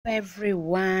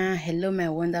Everyone, hello my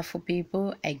wonderful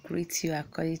people. I greet you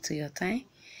according to your time.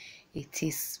 It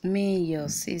is me, your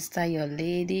sister, your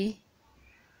lady,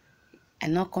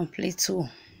 and not complete too,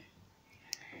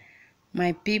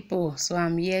 my people. So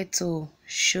I'm here to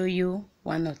show you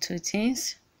one or two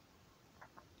things.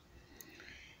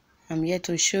 I'm here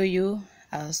to show you.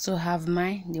 I also have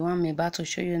mine. The one I'm about to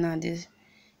show you now,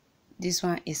 this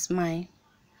one is mine,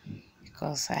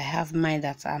 because I have mine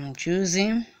that I'm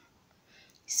using.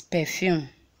 It's perfume.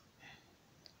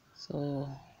 So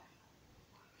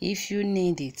if you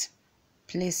need it,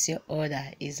 place your order.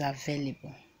 Is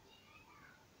available.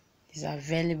 It's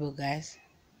available, guys.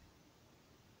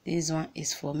 This one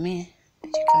is for me. As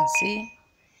you can see,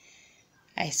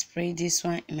 I spray this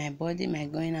one in my body, my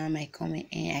going out, my coming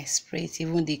in. I spray it.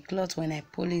 Even the cloth, when I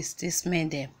pull it, still smell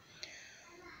them.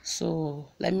 So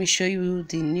let me show you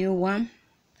the new one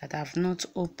that I've not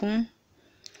opened.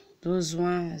 Those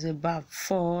ones about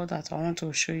 4 that I want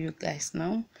to show you guys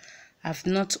now. I've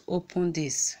not opened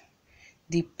this.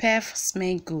 The perf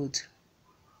smell good.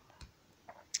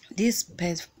 This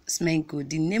perf smell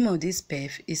good. The name of this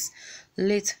perf is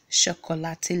Late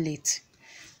Chocolate Late.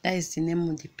 That is the name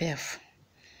of the perf.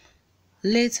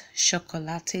 Late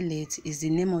Chocolate Late is the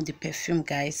name of the perfume,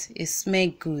 guys. It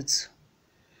smells good.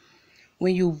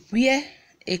 When you wear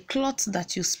a cloth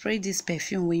that you spray this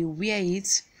perfume, when you wear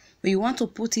it, when you want to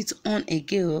put it on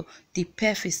again, the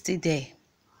perf is still there.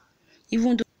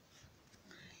 Even though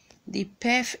the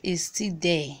perf is still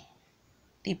there,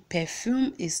 the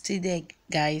perfume is still there,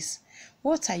 guys.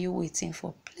 What are you waiting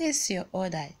for? Place your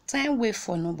order. Time wait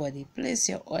for nobody. Place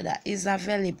your order. It's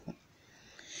available.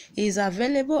 It's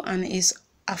available and it's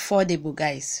affordable,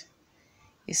 guys.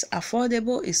 It's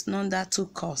affordable. It's not that too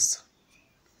cost.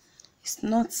 It's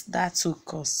not that too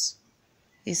cost.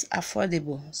 It's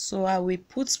affordable. So I will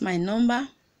put my number.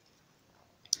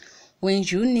 When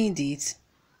you need it,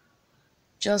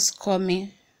 just call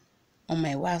me on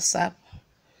my WhatsApp.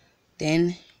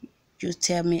 Then you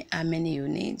tell me how many you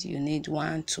need. You need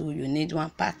 1, 2, you need 1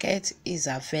 packet. Is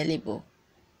available.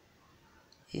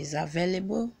 Is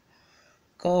available.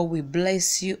 God will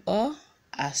bless you all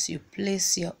as you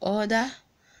place your order.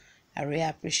 I really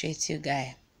appreciate you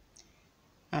guys.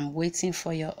 I'm waiting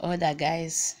for your order,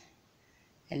 guys.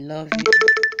 I love you.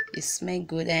 It smells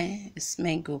good, eh? It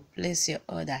smells good. Place your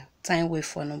order. Time wait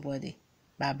for nobody.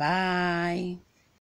 Bye-bye.